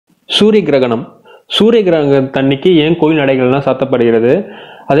சூரிய கிரகணம். சூரிய கிரகணத்தன்னைக்கு ஏன் கோயில் நடைகள்லாம் சாத்தப்படுகிறது?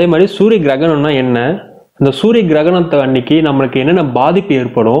 அதே மாதிரி சூரிய கிரகணம்னா என்ன? இந்த சூரிய கிரகணத்தை அன்னைக்கு நம்மளுக்கு என்னென்ன பாதிப்பு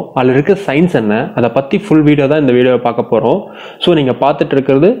ஏற்படும், அதில் இருக்க சயின்ஸ் என்ன, அதை பற்றி ஃபுல் வீடியோ தான் இந்த வீடியோவை பார்க்க போகிறோம். ஸோ நீங்கள் பார்த்துட்டு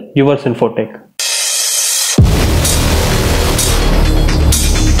இருக்கிறது யுவர்ஸ் இன்ஃபோடெக்.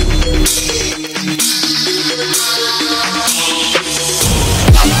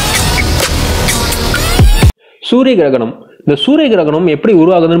 சூரிய கிரகணம். இந்த சூரிய கிரகணம் எப்படி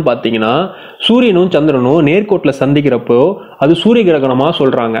உருவாகுதுன்னு பார்த்தீங்கன்னா, சூரியனும் சந்திரனும் நேர்கோட்டில் சந்திக்கிறப்போ அது சூரிய கிரகணமாக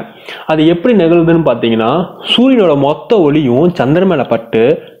சொல்கிறாங்க. அது எப்படி நிகழுதுன்னு பார்த்தீங்கன்னா, சூரியனோட மொத்த ஒளியும் சந்திரன் மேலே பட்டு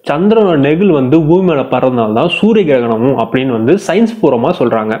சந்திரனோட நெகிழ் பூமி மேலே படுறதுனால தான் சூரிய கிரகணமும் அப்படின்னு சயின்ஸ் பூர்வமாக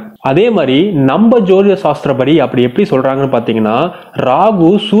சொல்கிறாங்க. அதே மாதிரி நம்ம ஜோதிட சாஸ்திரப்படி அப்படி எப்படி சொல்கிறாங்கன்னு பார்த்தீங்கன்னா, ராகு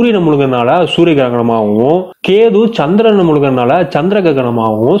சூரியனை முழுகிறதுனால சூரிய கிரகணமாகவும், கேது சந்திரனை முழுகிறதுனால சந்திர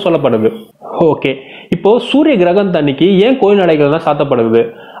கிரகணமாகவும் சொல்லப்படுது. ஓகே, இப்போ சூரிய கிரகணம் அன்னைக்கு ஏன் கோயில் நடைகள்லாம் சாத்தப்படுது?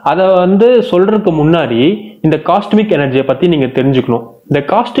 அதை சொல்றதுக்கு முன்னாடி இந்த காஸ்மிக் எனர்ஜியை பத்தி நீங்க தெரிஞ்சுக்கணும். இந்த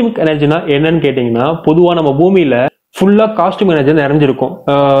காஸ்மிக் எனர்ஜினா என்னன்னு கேட்டீங்கன்னா, பொதுவா நம்ம பூமியில ஃபுல்லா காஸ்மிக் எனர்ஜி நிறைஞ்சிருக்கும்.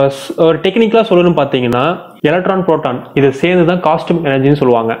 ஒரு டெக்னிக்கலா சொல்லணும்னு பார்த்தீங்கன்னா, எலக்ட்ரான் புரோட்டான் இது சேர்ந்து தான் காஸ்மிக் எனர்ஜின்னு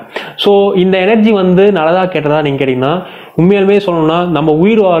சொல்லுவாங்க. ஸோ இந்த எனர்ஜி நல்லதா கேட்டதா நீங்க கேட்டீங்கன்னா, உண்மையாலுமே சொல்லணும்னா நம்ம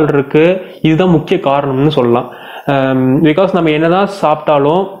உயிர் வாழ்றதுக்கு இதுதான் முக்கிய காரணம்னு சொல்லலாம். பிகாஸ் நம்ம என்னதான்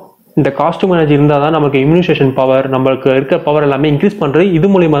சாப்பிட்டாலும் இந்த காஸ்டியூம் எனர்ஜி இருந்தால் தான் நமக்கு இம்யூனைசேஷன் பவர், நம்மளுக்கு இருக்க பவர் எல்லாமே இன்க்ரீஸ் பண்ணுறது. இது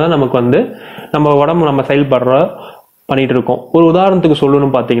மூலிமா தான் நமக்கு நம்ம உடம்பு நம்ம செயல்படுற பண்ணிட்டு இருக்கோம். ஒரு உதாரணத்துக்கு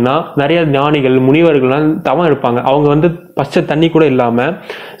சொல்லணும்னு பார்த்தீங்கன்னா, நிறைய ஞானிகள் முனிவர்கள்லாம் தவம் இருப்பாங்க. அவங்க பச்சை தண்ணி கூட இல்லாமல்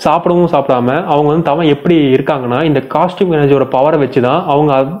சாப்பிடவும் சாப்பிடாம அவங்க தவம் எப்படி இருக்காங்கன்னா, இந்த காஸ்டியூம் எனர்ஜியோட பவரை வச்சு தான்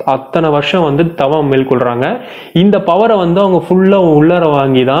அவங்க அத்தனை வருஷம் தவம் மேற்கொள்கிறாங்க. இந்த பவரை அவங்க ஃபுல்லாக உள்ளார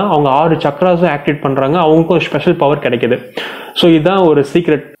வாங்கி தான் அவங்க 6 சக்கராஸும் ஆக்டிவேட் பண்ணுறாங்க. அவங்களுக்கும் ஒரு ஸ்பெஷல் பவர் கிடைக்குது. ஸோ இதுதான் ஒரு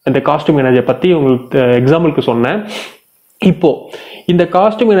சீக்ரெட். இந்த காஸ்டியூம் எனர்ஜியை பற்றி உங்களுக்கு எக்ஸாம்பிளுக்கு சொன்னேன். இப்போ இந்த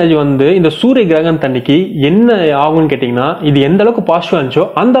காஸ்டியூம் எனர்ஜி இந்த சூரிய கிரகணத்தன்னைக்கு என்ன ஆகும்னு கேட்டிங்கன்னா, இது எந்த அளவுக்கு பாசிட்டிவ் இருந்துச்சோ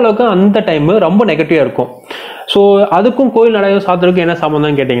அந்த அளவுக்கு அந்த டைம் ரொம்ப நெகட்டிவாக இருக்கும். ஸோ அதுக்கும் கோயில் நடையும் சாத்திரக்கும் என்ன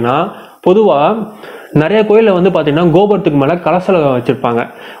சம்பந்தம்னு கேட்டிங்கன்னா, பொதுவாக நிறைய கோயிலில் பார்த்தீங்கன்னா கோபுரத்துக்கு மேலே கலசம் வச்சுருப்பாங்க.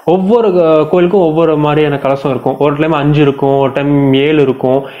 ஒவ்வொரு கோயிலுக்கும் ஒவ்வொரு மாதிரியான கலசம் இருக்கும். ஒரு டைம் 5 இருக்கும், ஒரு டைம் 7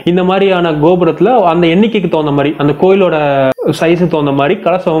 இருக்கும். இந்த மாதிரியான கோபுரத்தில் அந்த எண்ணிக்கைக்கு தகுந்த மாதிரி, அந்த கோயிலோட சைஸுக்கு தகுந்த மாதிரி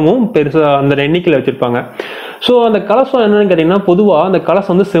கலசமும் பெருசாக அந்த எண்ணிக்கையில் வச்சுருப்பாங்க. ஸோ அந்த கலசம் என்னன்னு கேட்டிங்கன்னா, பொதுவாக அந்த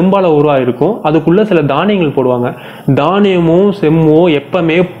கலசம் செம்பால் உருவாயிருக்கும். அதுக்குள்ளே சில தானியங்கள் போடுவாங்க. தானியமும் செம்மும்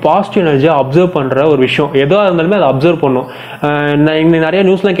எப்பவுமே பாசிட்டிவ் எனர்ஜியை அப்சர்வ் பண்ணுற ஒரு விஷயம். எதுவாக இருந்தாலுமே அதை அப்சர்வ் பண்ணும். நிறைய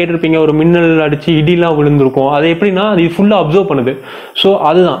நியூஸ்லாம் கேட்டிருப்பீங்க, ஒரு மின்னல் அடித்து இடிலாம் விழுந்திருக்கும். அது எப்படின்னா, அது ஃபுல்லாக அப்சர்வ் பண்ணுது. ஸோ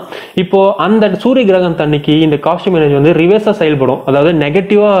அதுதான் இப்போ அந்த சூரிய கிரகணத்தன்னைக்கு இந்த காஸ்டியூம் எனர்ஜி ரிவர்ஸாக செயல்படும். அதாவது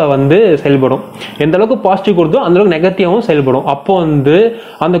நெகட்டிவாக செயல்படும். எந்த அளவுக்கு பாசிட்டிவ் கொடுத்தோ அந்த அளவுக்கு நெகட்டிவாகவும் செயல்படும். அப்போ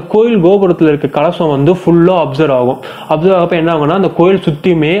அந்த கோயில் கோபுரத்தில் இருக்க கலசம் ஃபுல்லாக அப்சர்வ் ஆகும். அப்சர்வ் ஆகப்போ என்ன ஆகும்னா, அந்த கோயில்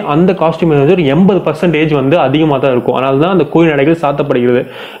சுற்றியுமே அந்த காஸ்டியூம் எனர்ஜி ஒரு 80% அதிகமாக தான் இருக்கும். அதனால தான் அந்த கோயில் நடைகள் சாத்தப்படுகிறது.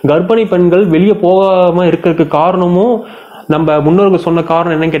 கர்ப்பிணி பெண்கள் வெளியே போகாமல் இருக்கிறதுக்கு காரணமும் நம்ம முன்னோர்கள் சொன்ன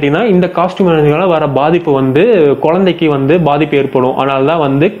காரணம் என்னன்னு கேட்டீங்கன்னா, இந்த காஸ்டியூம் எனர்ஜினால வர பாதிப்பு குழந்தைக்கு பாதிப்பு ஏற்படும். அதனால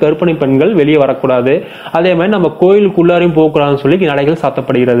தான் கர்ப்பிணி பெண்கள் வெளியே வரக்கூடாது. அதே மாதிரி நம்ம கோயிலுக்குள்ளாரையும் போகக்கூடாதுன்னு சொல்லி நடைகள்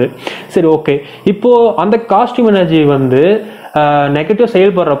சாத்தப்படுகிறது. சரி, ஓகே. இப்போ அந்த காஸ்டியூம் எனர்ஜி நெகட்டிவ்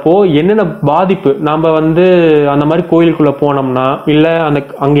செயல்படுறப்போ என்னென்ன பாதிப்பு, நம்ம அந்த மாதிரி கோயிலுக்குள்ள போனோம்னா, இல்லை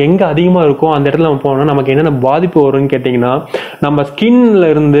அங்கே எங்கே அதிகமாக இருக்கோ அந்த இடத்துல நம்ம போனோம்னா நமக்கு என்னென்ன பாதிப்பு வரும்னு கேட்டிங்கன்னா, நம்ம ஸ்கின்ல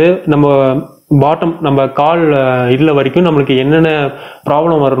இருந்து நம்ம பாட்டம் நம்ம கால் இதில் வரைக்கும் நம்மளுக்கு என்னென்ன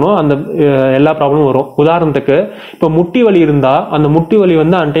ப்ராப்ளம் வரணும் அந்த எல்லா ப்ராப்ளமும் வரும். உதாரணத்துக்கு இப்போ முட்டி வலி இருந்தால், அந்த முட்டி வலி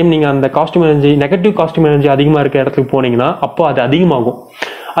அந்த டைம் நீங்கள் அந்த costume energy negative costume energy அதிகமாக இருக்க இடத்துக்கு போனீங்கன்னா அப்போ அது அதிகமாகும்.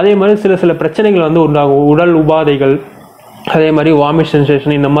 அதே மாதிரி சில பிரச்சனைகள் உண்டாகும். உடல் உபாதைகள், அதே மாதிரி வாமிட்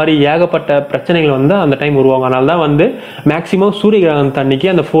சென்சேஷன், இந்த மாதிரி ஏகப்பட்ட பிரச்சனைகள் அந்த டைம் உருவாகும். அதனால தான் மேக்சிமம் சூரிய கிரகணத்து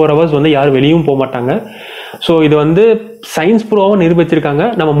அன்னைக்கு அந்த 4 hours யாரும் வெளியும் போக மாட்டாங்க. ஸோ இது சயின்ஸ் ப்ரூவாக நிரூபிச்சிருக்காங்க.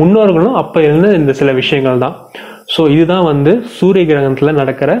 நம்ம முன்னோர்களும் அப்போ இருந்த இந்த சில விஷயங்கள் தான். ஸோ இதுதான் சூரிய கிரகணத்தில்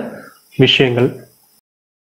நடக்கிற விஷயங்கள்.